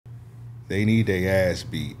They need their ass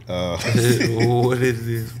beat. What is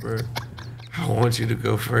this, bro? I want you to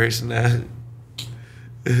go first now.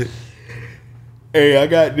 Hey, I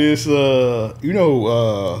got this. Damn,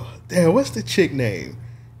 what's the chick name?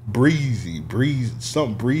 Breeze,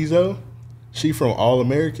 something Breezo. She from All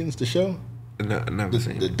Americans, the show. No, never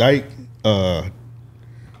seen the it. Dyke.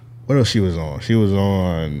 What else she was on? She was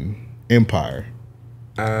on Empire.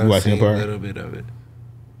 I watch seen Empire? a little bit of it.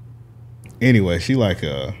 Anyway, She like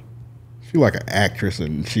an actress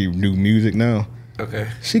and she do music now. Okay.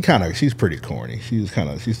 She's pretty corny. She's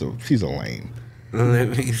a lame. Let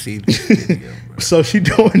me see this video, bro. So she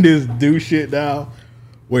doing this do shit now,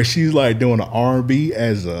 where she's like doing an R&B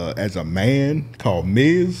as a man called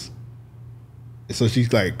Miz. So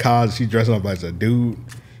she's like she's dressing up as a dude.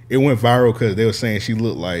 It went viral because they were saying she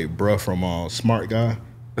looked like bruh from Smart Guy,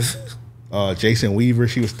 Jason Weaver.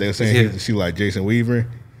 They were saying she like Jason Weaver.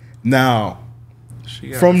 Now, She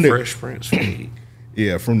got from a the Fresh Prince speed.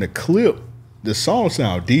 yeah, from the clip, the song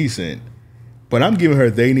sound decent, but I'm giving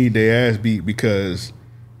her They Need Their Ass Beat because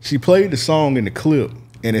she played the song in the clip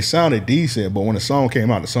and it sounded decent, but when the song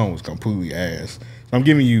came out, the song was completely ass. So I'm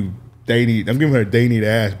giving her They Need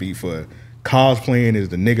Their Ass Beat for cosplaying as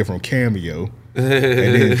the nigga from Cameo and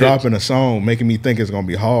then dropping a song making me think it's gonna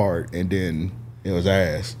be hard, and then it was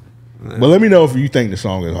ass. But let me know if you think the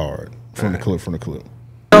song is hard from the clip.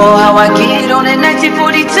 Know how I get on in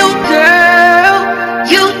 1942, girl.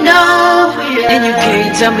 You know, and you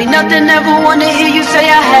can't tell me nothing. Never wanna hear you say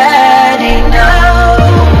I had enough.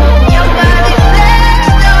 Your body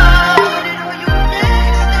next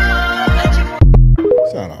door.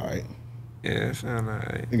 Sound alright. Yeah, sound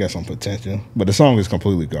alright. It got some potential, but the song is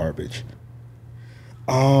completely garbage.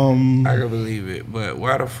 I can believe it, but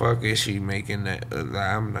why the fuck is she making that?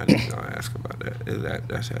 I'm not even gonna ask about that.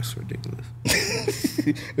 That's ridiculous.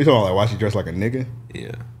 We talking like why she dressed like a nigga?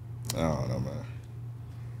 Yeah. I don't know, man.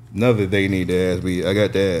 Another They Need Their Ass Beat. I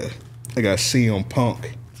got CM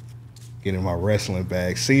Punk getting my wrestling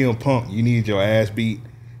bag. CM Punk, you need your ass beat.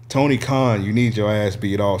 Tony Khan, you need your ass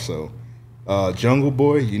beat also. Jungle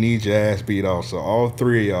Boy, you need your ass beat also. All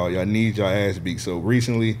three of y'all need your ass beat. So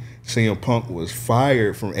recently, CM Punk was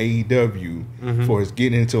fired from AEW for his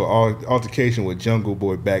getting into an altercation with Jungle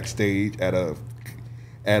Boy backstage at a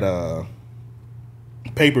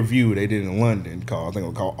pay-per-view they did in London called, I think it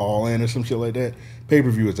was called All In or some shit like that.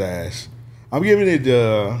 Pay-per-view is ass. I'm giving it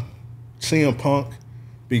to CM Punk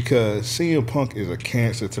because CM Punk is a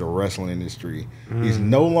cancer to the wrestling industry. He's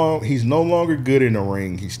no longer good in the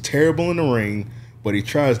ring. He's terrible in the ring, but he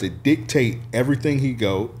tries to dictate everything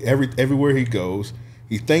everywhere he goes.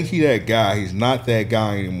 He thinks he's that guy. He's not that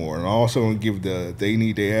guy anymore. And I'm also gonna give They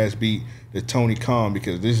Need Their Ass Beat to Tony Khan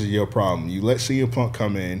because this is your problem. You let CM Punk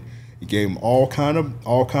come in. You gave him all kind of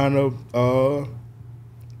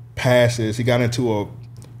passes. He got into a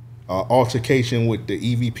altercation with the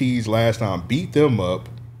EVPs last time. Beat them up.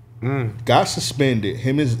 Got suspended.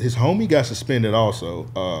 His homie got suspended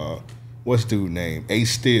also. What's dude's name?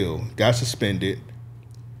 Ace Steel got suspended.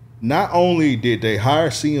 Not only did they hire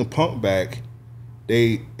CM Punk back,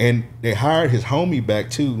 they hired his homie back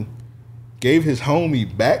too. Gave his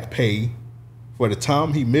homie back pay for the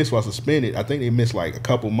time he missed while suspended. I think they missed like a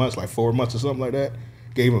couple months, like 4 months or something like that.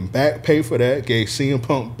 Gave him back pay for that. Gave CM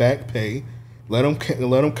Punk back pay. Let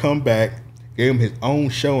him come back. Gave him his own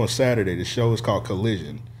show on Saturday. The show is called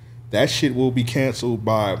Collision. That shit will be canceled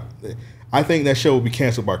I think that show will be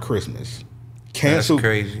canceled by Christmas. Cancel. That's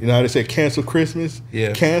crazy. You know how they say cancel Christmas?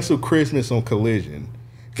 Yeah. Cancel Christmas on Collision.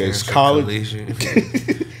 Because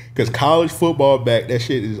college football back, that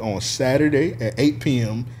shit is on Saturday at 8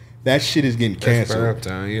 p.m. That shit is getting canceled. That's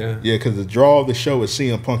prime time, yeah. Yeah, because the draw of the show is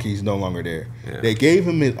CM Punk. He's no longer there. Yeah. They gave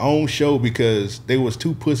him his own show because they was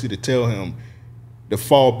too pussy to tell him to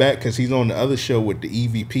fall back because he's on the other show with the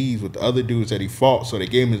EVPs, with the other dudes that he fought. So they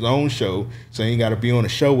gave him his own show, so he ain't got to be on a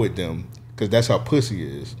show with them because that's how pussy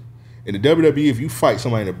is. In the WWE, if you fight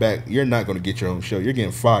somebody in the back, you're not going to get your own show. You're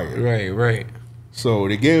getting fired. Right. So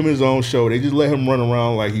they gave him his own show. They just let him run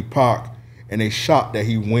around like he Pac, and they shocked that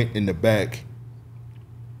he went in the back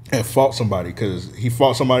and fought somebody because he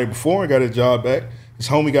fought somebody before and got his job back. His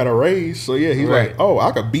homie got a raise. So, yeah, he's like, oh,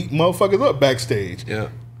 I could beat motherfuckers up backstage. Yeah.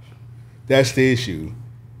 That's the issue.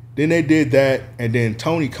 Then they did that, and then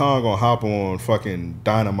Tony Khan gonna hop on fucking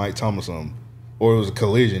Dynamite telling me something. Or it was a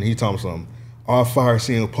Collision. He told me something. Oh, I fired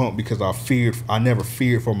CM Punk because I never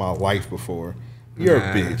feared for my life before. You're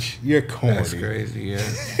a bitch. You're corny. That's crazy, yeah.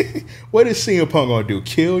 What is CM Punk gonna do?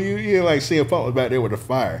 Kill you? You ain't like CM Punk was back there with a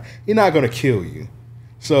fire. He's not gonna kill you.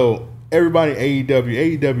 So everybody in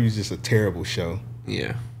AEW is just a terrible show.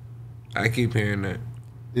 Yeah. I keep hearing that.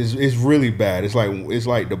 It's really bad. It's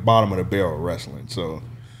like the bottom of the barrel wrestling. So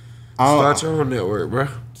start your own network, bro.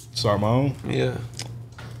 Start my own? Yeah.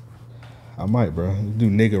 I might, bro. Do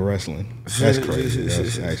nigga wrestling. That's crazy.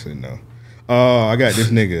 That's actually no. I got this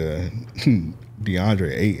nigga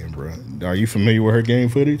Deandre Ayton, bro. Are you familiar with her game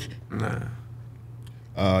footage? Nah.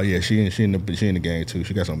 Yeah, she in the game too.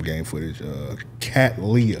 She got some game footage. Cat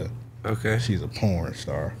Leah. Okay. She's a porn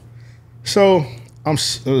star. So I'm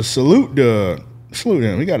salute him.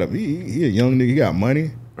 He a young nigga. He got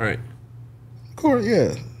money. Right. Of course,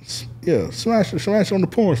 yeah. Smash on the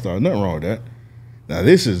porn star. Nothing wrong with that. Now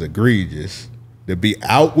this is egregious. To be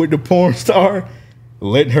out with the porn star,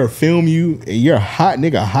 letting her film you, and you're a hot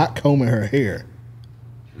nigga, hot combing her hair.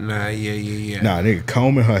 Nah, yeah. Nah, nigga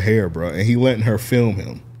combing her hair, bro, and he letting her film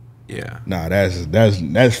him. Yeah. Nah,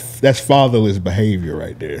 that's fatherless behavior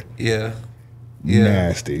right there. Yeah.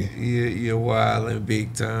 Nasty. Yeah, you're wild and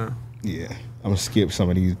big time. Yeah. I'm gonna skip some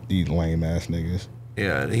of these lame ass niggas.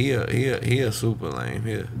 Yeah, he a super lame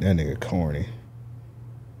here. That nigga corny.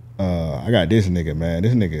 I got this nigga, man.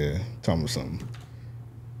 This nigga talking about something.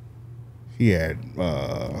 He ain't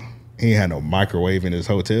had no microwave in his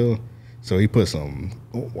hotel, so he put some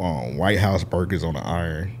White House burgers on the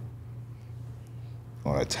iron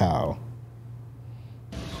on a towel.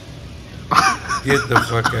 Get the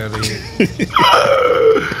fuck out of here.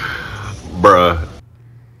 Bruh.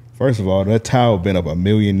 First of all, that towel been up a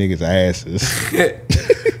million niggas' asses.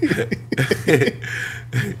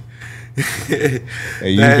 And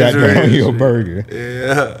you got that on your burger.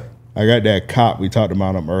 Yeah. I got that cop. We talked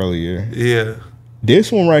about him earlier. Yeah.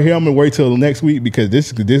 This one right here, I'm gonna wait till next week because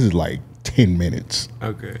this is like 10 minutes.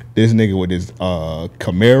 Okay. This nigga with his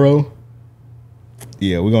Camaro.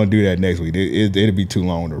 Yeah, we're gonna do that next week. It'll be too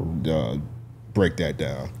long to break that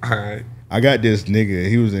down. All right. I got this nigga.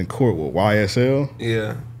 He was in court with YSL.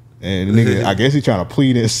 Yeah. And the nigga, I guess he trying to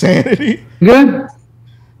plead insanity. Good?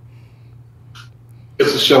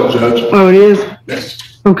 It's a show, Judge. Oh, it is?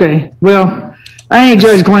 Yes. Okay. Well, I ain't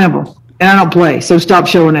Judge Glamble, and I don't play, so stop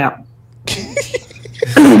showing out. All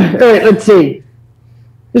right, let's see.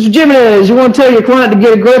 Mr. Jimenez, you want to tell your client to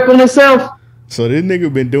get a grip on himself? So this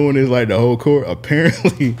nigga been doing this like the whole court.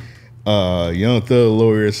 Apparently, Young Thug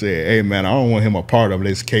lawyer said, "Hey man, I don't want him a part of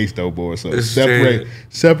this case though, boy. So separate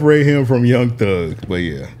him from Young Thug." But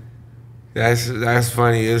yeah, that's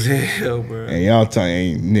funny as hell, bro. And y'all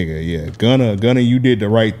ain't nigga, yeah, Gunna, you did the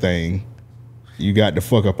right thing. You got the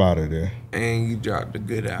fuck up out of there. And you dropped a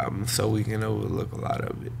good album, so we can overlook a lot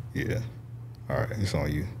of it. Yeah. All right, it's on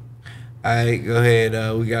you. All right, go ahead.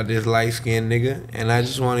 We got this light-skinned nigga, and I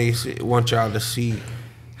just want y'all to see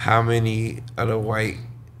how many of the white,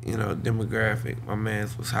 demographic my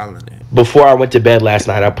man's was hollering at. Before I went to bed last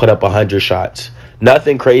night, I put up 100 shots.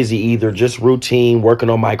 Nothing crazy either, just routine, working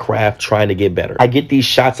on my craft, trying to get better. I get these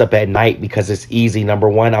shots up at night because it's easy. Number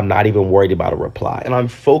one, I'm not even worried about a reply. And I'm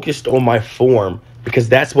focused on my form because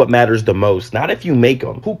that's what matters the most. Not if you make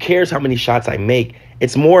them. Who cares how many shots I make?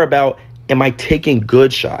 It's more about, am I taking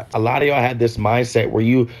good shots? A lot of y'all had this mindset where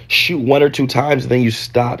you shoot 1 or 2 times and then you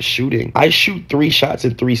stop shooting. I shoot 3 shots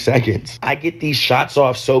in 3 seconds. I get these shots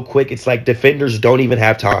off so quick, it's like defenders don't even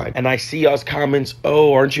have time. And I see y'all's comments,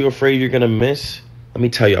 oh, aren't you afraid you're gonna miss? Let me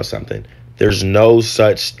tell y'all something. There's no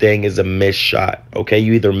such thing as a missed shot, okay?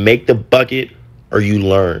 You either make the bucket or you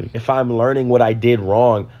learn. If I'm learning what I did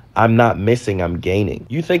wrong, I'm not missing, I'm gaining.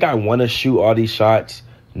 You think I wanna shoot all these shots?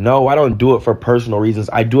 No, I don't do it for personal reasons.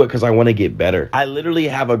 I do it because I want to get better. I literally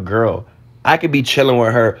have a girl. I could be chilling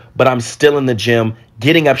with her, but I'm still in the gym,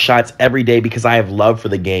 getting up shots every day because I have love for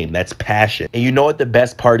the game. That's passion. And you know what the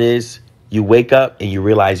best part is? You wake up and you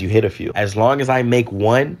realize you hit a few. As long as I make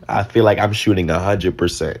one, I feel like I'm shooting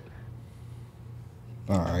 100%.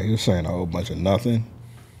 All right, you're saying a whole bunch of nothing.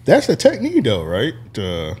 That's the technique though, right?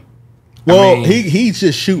 He's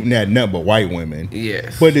just shooting at nothing but white women.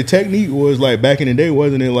 Yes. But the technique was like back in the day,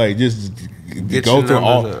 wasn't it like just go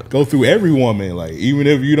through every woman, like even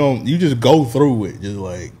if you don't, you just go through it, just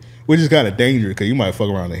like, which is kind of dangerous because you might fuck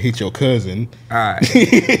around and hit your cousin. All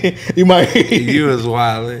right. You might. You was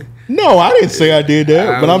wildin'. No, I didn't say I did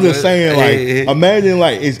that, but I'm just saying, like, imagine,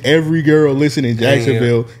 like, it's every girl listening in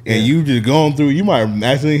Jacksonville, and you just going through, you might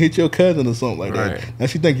accidentally hit your cousin or something like that. Now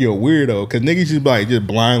she think you're a weirdo, because niggas just, like, just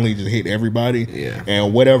blindly just hit everybody,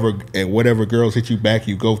 and whatever girls hit you back,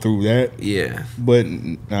 you go through that. Yeah. But, I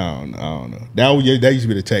don't know. That used to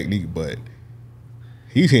be the technique, but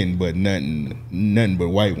he's hitting but nothing but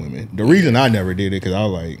white women. The reason I never did it, because I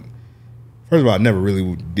was like, first of all, I never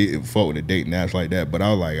really did fuck with a dating apps like that, but I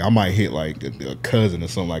was like, I might hit like a cousin or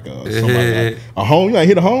something like somebody like a home. You might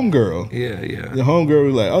hit a homegirl. Yeah. The homegirl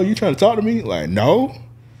was like, "Oh, you trying to talk to me?" Like, no.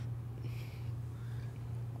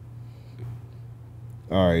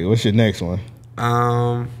 All right, what's your next one?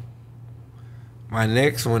 My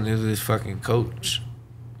next one is this fucking coach.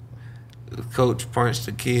 The coach punched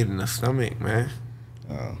the kid in the stomach, man.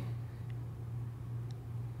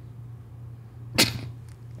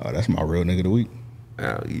 Oh, that's my real nigga of the week.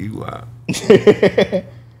 Oh, you out.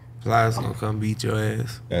 Flyers gonna come beat your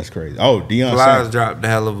ass. That's crazy. Oh, Deion Flyers Sanders. dropped the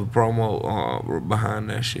hell of a promo behind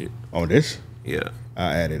that shit. On this? Yeah.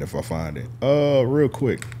 I'll add it if I find it. Real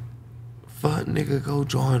quick. Fuck nigga, go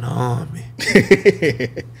join the army.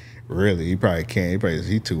 Really? He probably can't.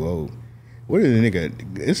 He too old. What is the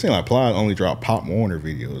nigga? It seems like Plies only drop Pop Warner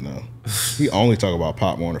videos now. He only talk about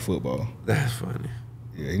Pop Warner football. That's funny.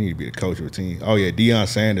 Yeah, he need to be the coach of a team. Oh yeah, Deion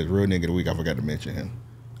Sanders, real nigga of the week. I forgot to mention him.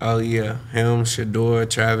 Oh yeah, him, Shador,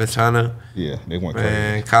 Travis Hunter. Yeah, they went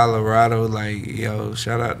man, crazy. Colorado, like yo,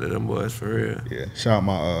 shout out to them boys for real. Yeah, shout out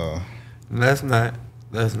my Let's not.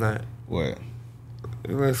 What?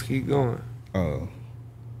 Let's keep going. Shout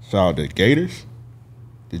out to Gators.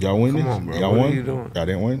 Did y'all win Come this? on, bro. Y'all What won? are you doing? Y'all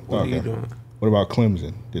didn't win? What are you doing? What about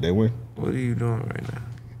Clemson? Did they win? What are you doing right now?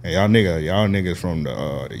 And y'all niggas from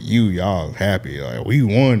the U, y'all happy. Like, we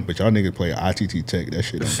won, but y'all niggas play ITT Tech. That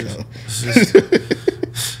shit don't count.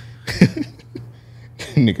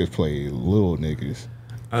 Niggas play little niggas.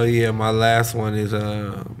 Oh yeah, my last one is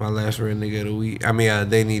my last real nigga of the week. I mean,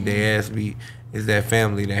 they need their ass beat. Is that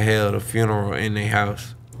family that held a funeral in their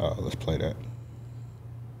house? Oh, let's play that.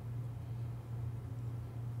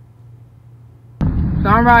 So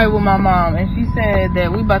I'm riding with my mom, and she said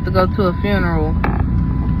that we about to go to a funeral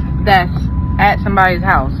that's at somebody's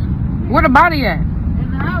house. Where the body at? In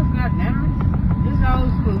the house, goddammit. This is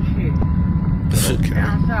old school shit. Okay.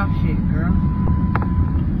 Down south shit, girl.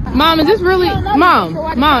 Mom, is this really... Mom,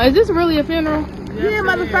 is this really a funeral? Yeah,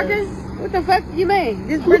 motherfucker. What the fuck you mean?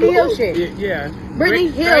 This Brittany Hill shit. Yeah. Brittany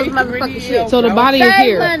Hill's motherfucking shit. So the body is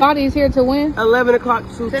here. The body is here to win? 11 o'clock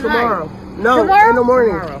tomorrow. No, Tomorrow? in the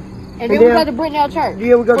morning. Tomorrow. And then we go to Brittany Hill Church.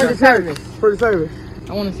 Yeah, we go For to the the service. For the service.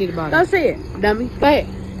 I want to see the body. Go see it, dummy. Go ahead.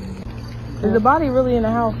 Is the body really in the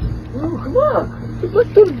house? Look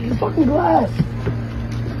through the fucking glass.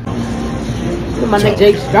 Look at my nigga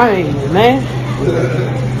Jake Strange, man.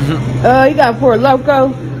 You got for a loco.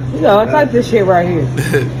 You got all types of shit right here.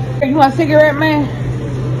 You want a cigarette, man?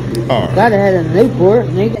 Oh. Gotta have a Newport,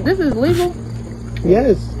 nigga. This is legal?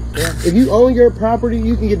 Yes. If you own your property,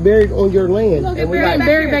 you can get buried on your land. You gonna get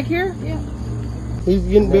buried back here? Yeah. He's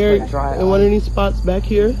getting buried in one of these spots back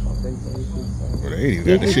here. Well, they ain't got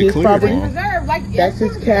This the is shit his clear. property. That's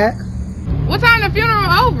his cat. What time the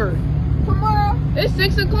funeral over? Tomorrow. It's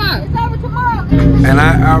 6 o'clock. It's over tomorrow. And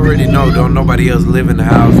I already know don't nobody else live in the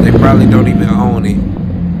house. They probably don't even own it.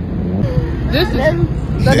 This is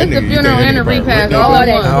the funeral and the repast all at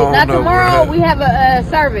once. Now tomorrow we have a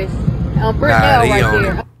service on Brittany he right on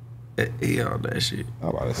here. it. He on that shit. I'm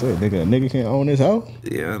about to say, nigga can't own this house.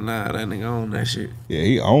 Yeah, nah, that nigga own that shit. Yeah,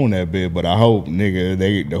 he own that bit, but I hope,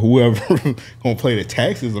 nigga, whoever gonna pay the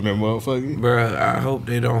taxes on that motherfucker. Bruh, I hope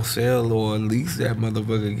they don't sell or lease that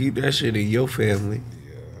motherfucker. Keep that shit in your family.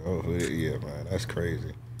 Yeah, man, that's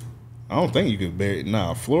crazy. I don't think you could bury.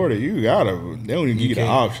 Nah, Florida, you gotta. They don't even give you the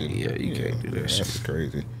option. Yeah, you can't do that shit. That's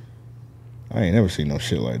crazy. I ain't never seen no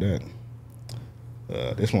shit like that.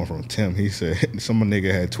 This one from Tim. He said some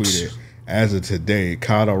nigga had tweeted, as of today,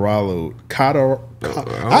 Colorado.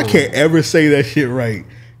 I can't ever say that shit right.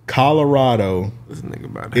 Colorado This nigga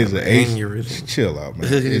about is to an have an aneurysm. Chill out, man.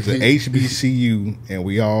 It's an HBCU, and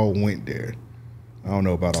we all went there. I don't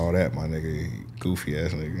know about all that, my nigga. Goofy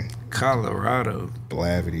ass nigga. Colorado.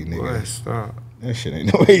 Blavity nigga. Boy, stop. That shit ain't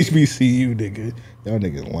no HBCU, nigga. Y'all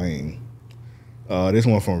niggas lame. This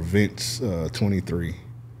one from Vince 23.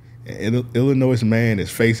 An Illinois man is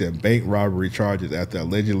facing bank robbery charges after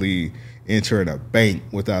allegedly entering a bank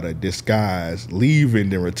without a disguise, leaving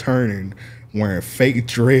then returning wearing fake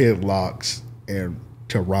dreadlocks and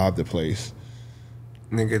to rob the place.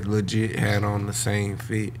 Nigga legit had on the same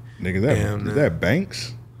fit. Nigga, Damn, is that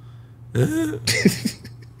Banks? Nigga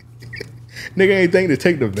ain't think to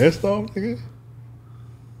take the vest off, nigga.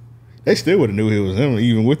 They still would have knew it was him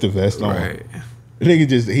even with the vest on. Right. The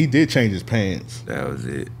nigga he did change his pants. That was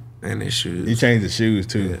it. And his shoes. He changed his shoes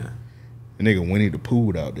too. Yeah. The nigga Winnie the Pooh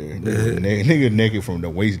out there. Nigga naked from the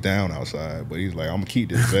waist down outside, but he's like, I'm gonna keep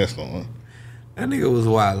this vest on. That nigga was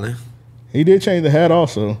wildin'. He did change the hat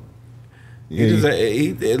also. Yeah,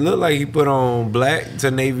 It looked like he put on black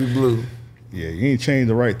to navy blue. Yeah, you ain't changed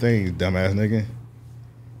the right things, dumbass nigga.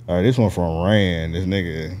 All right, this one from Rand. This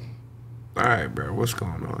nigga. All right, bro, what's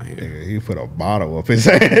going on here? Nigga, he put a bottle up his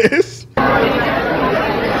ass.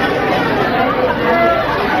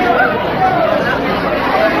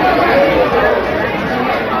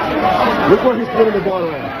 Look what he's put in the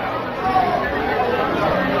bottle at?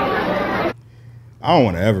 I don't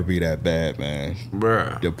want to ever be that bad, man.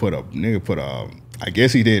 Bruh. To put a nigga put a. I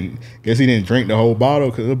guess he didn't. Drink the whole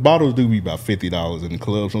bottle because the bottles do be about $50 in the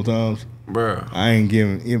club sometimes. Bruh. I ain't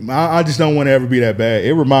giving. I just don't want to ever be that bad.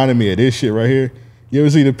 It reminded me of this shit right here. You ever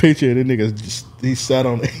see the picture of the nigga? He sat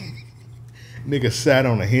on. Nigga sat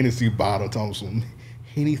on a Hennessy bottle, talking some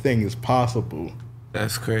anything is possible.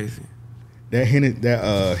 That's crazy. That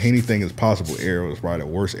anything is possible era was probably the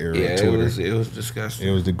worst era of Twitter. It was disgusting.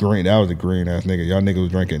 It was the green. That was the green ass nigga. Y'all niggas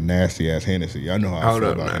was drinking nasty ass Hennessy. Y'all know how I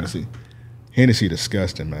feel about Hennessy. Hennessy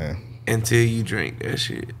disgusting, man. Until you drink that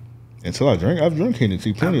shit. Until I drink, I've drunk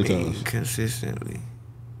Hennessy plenty of times. Consistently.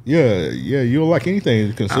 Yeah. You don't like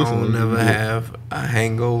anything consistently. I don't never have a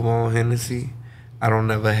hangover on Hennessy. I don't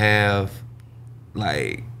never have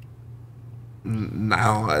like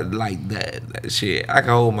now like that shit. I can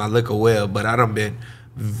hold my liquor well, but I done been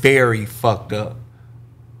very fucked up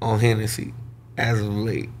on Hennessy as of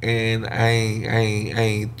late, and I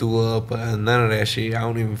ain't threw up none of that shit. I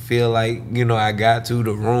don't even feel like I got to.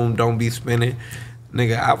 The room don't be spinning,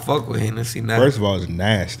 nigga. I fuck with Hennessy now. First of all, it's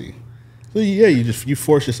nasty. So yeah, you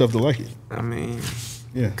force yourself to like it. I mean,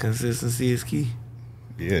 yeah, consistency is key.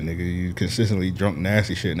 Yeah, nigga, you consistently drunk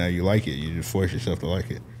nasty shit. Now you like it. You just force yourself to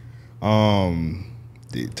like it.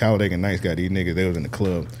 The Talladega Nights got these niggas. They was in the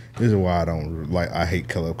club. This is why I hate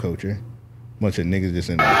club culture. Bunch of niggas just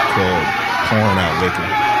in the club pouring out liquor.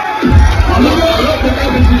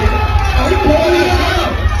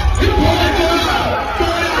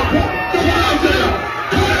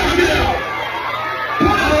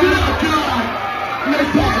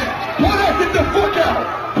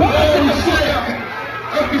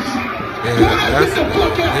 Yeah,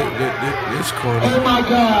 this corner. Oh my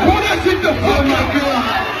God. Oh my God.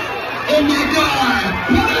 Oh my God.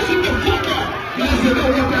 Put the fuck out.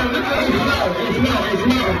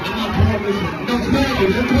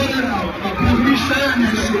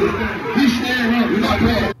 It's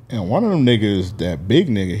and one of them niggas, that big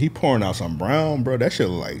nigga, he pouring out some brown, bro. That shit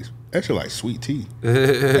like sweet tea.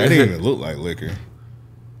 That didn't even look like liquor.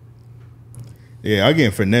 Yeah, I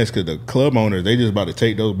get finessed because the club owners, they just about to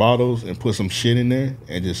take those bottles and put some shit in there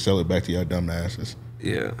and just sell it back to y'all dumb asses.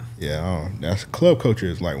 Yeah. Yeah, that's club culture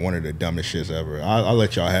is like one of the dumbest shits ever. I'll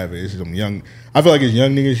let y'all have it. It's some young. I feel like it's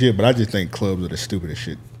young nigga shit, but I just think clubs are the stupidest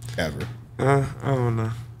shit ever. I don't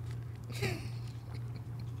know.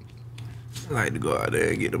 I like to go out there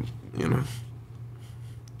and get them,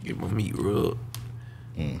 get my meat rubbed.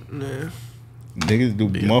 Nah. Niggas do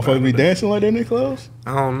motherfuckers be dancing like that in their clubs?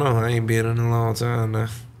 I don't know. I ain't been in a long time now.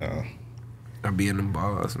 Oh. I be in them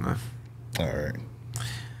bars now. All right.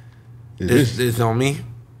 This on me?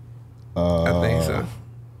 I think so.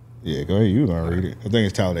 Yeah, go ahead. You gonna read it. I think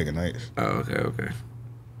it's Talladega Nights. Oh, okay.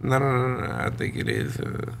 No. I think it is.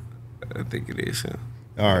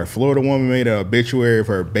 All right. Florida woman made an obituary of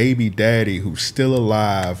her baby daddy who's still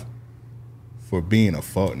alive for being a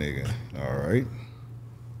fuck nigga. All right.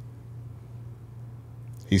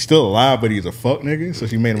 He's still alive, but he's a fuck nigga. So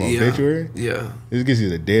she made him an obituary. Yeah. This gives you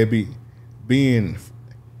the deadbeat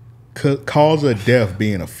cause of death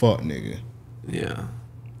being a fuck nigga. Yeah.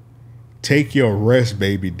 Take your rest,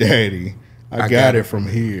 baby daddy. I got it from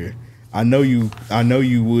here. I know you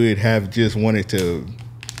would have just wanted to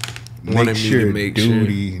make sure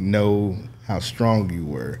duty know how strong you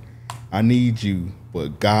were. I need you,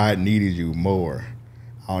 but God needed you more.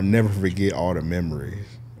 I'll never forget all the memories.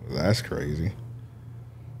 Well, that's crazy.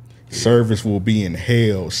 Yeah. Service will be in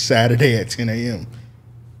hell Saturday at 10 a.m.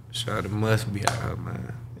 Shawty must be out,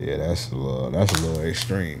 man. Yeah, that's a little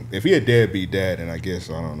extreme. If he a deadbeat dad, then I guess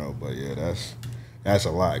I don't know, but yeah, that's a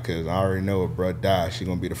lot because I already know if bruh dies, she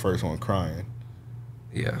gonna be the first one crying.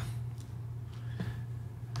 Yeah.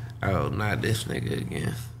 Oh, not this nigga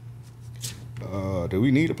again. Do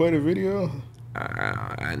we need to play the video?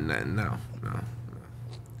 No.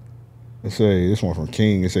 Let's say this one from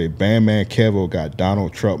King. It say Bandman Kevo got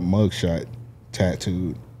Donald Trump mugshot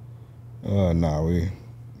tattooed. I'm not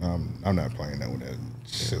playing that with that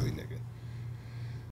silly nigga.